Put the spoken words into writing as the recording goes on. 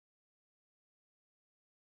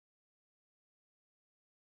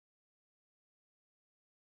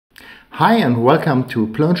Hi and welcome to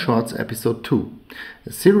Plone Shorts episode 2,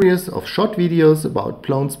 a series of short videos about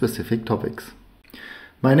Plone specific topics.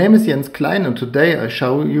 My name is Klein and today I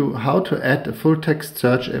show you how to add a full text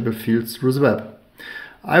searchable fields through the web.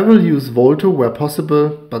 I will use Volto where possible,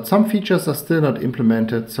 but some features are still not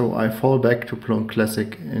implemented, so I fall back to Plone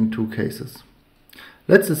Classic in two cases.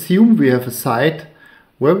 Let's assume we have a site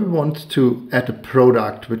where we want to add a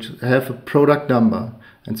product which have a product number,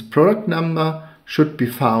 and the product number should be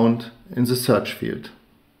found in the search field.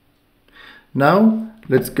 Now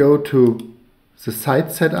let's go to the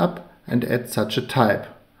site setup and add such a type.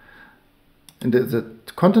 In the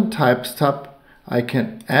content types tab I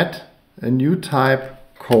can add a new type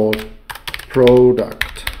called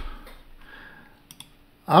product.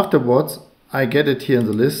 Afterwards I get it here in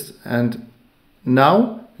the list, and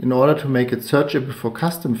now in order to make it searchable for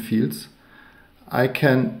custom fields I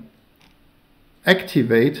can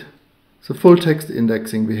activate the full text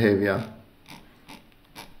indexing behavior.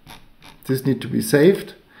 This needs to be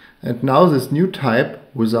saved, and now this new type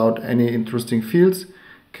without any interesting fields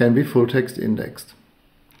can be full text indexed.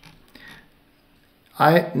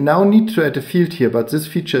 I now need to add a field here, but this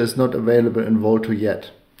feature is not available in Volto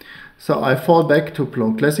yet. So I fall back to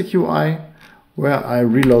Plone Classic UI, where I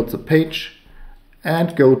reload the page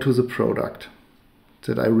and go to the product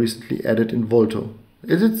that I recently added in Volto.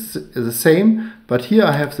 It is the same, but here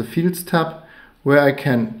I have the Fields tab where I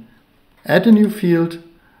can add a new field,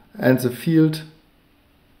 and the field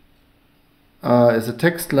is a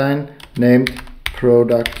text line named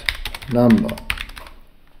product number.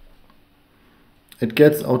 It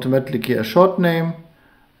gets automatically a short name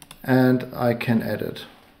and I can add it.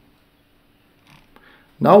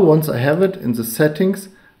 Now once I have it in the settings,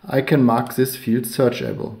 I can mark this field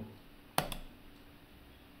searchable.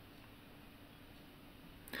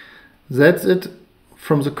 That's it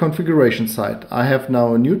from the configuration side. I have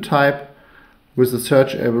now a new type with a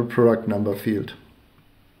searchable product number field.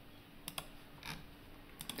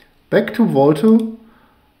 Back to Volto,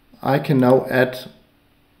 I can now add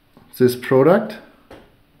this product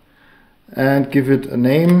and give it a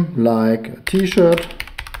name like a t-shirt,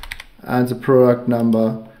 and the product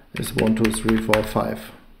number is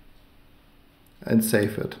 12345, and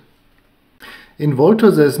save it. In Volto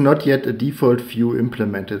there is not yet a default view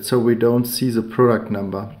implemented, so we don't see the product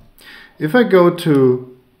number. If I go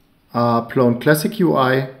to Plone Classic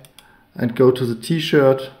UI and go to the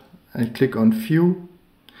t-shirt and click on view,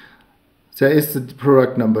 there is the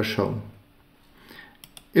product number shown.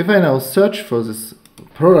 If I now search for this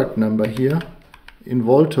product number here in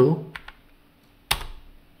Volto,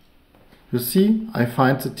 you see I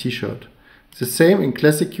find the t-shirt. The same in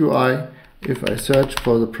Classic UI. If I search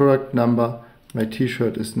for the product number, my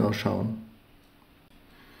t-shirt is now shown.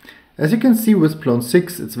 As you can see with Plone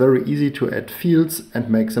 6, it's very easy to add fields and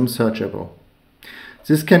make them searchable.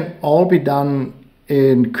 This can all be done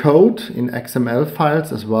in code, in XML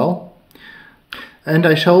files as well. And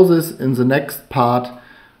I show this in the next part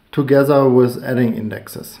together with adding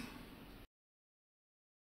indexes.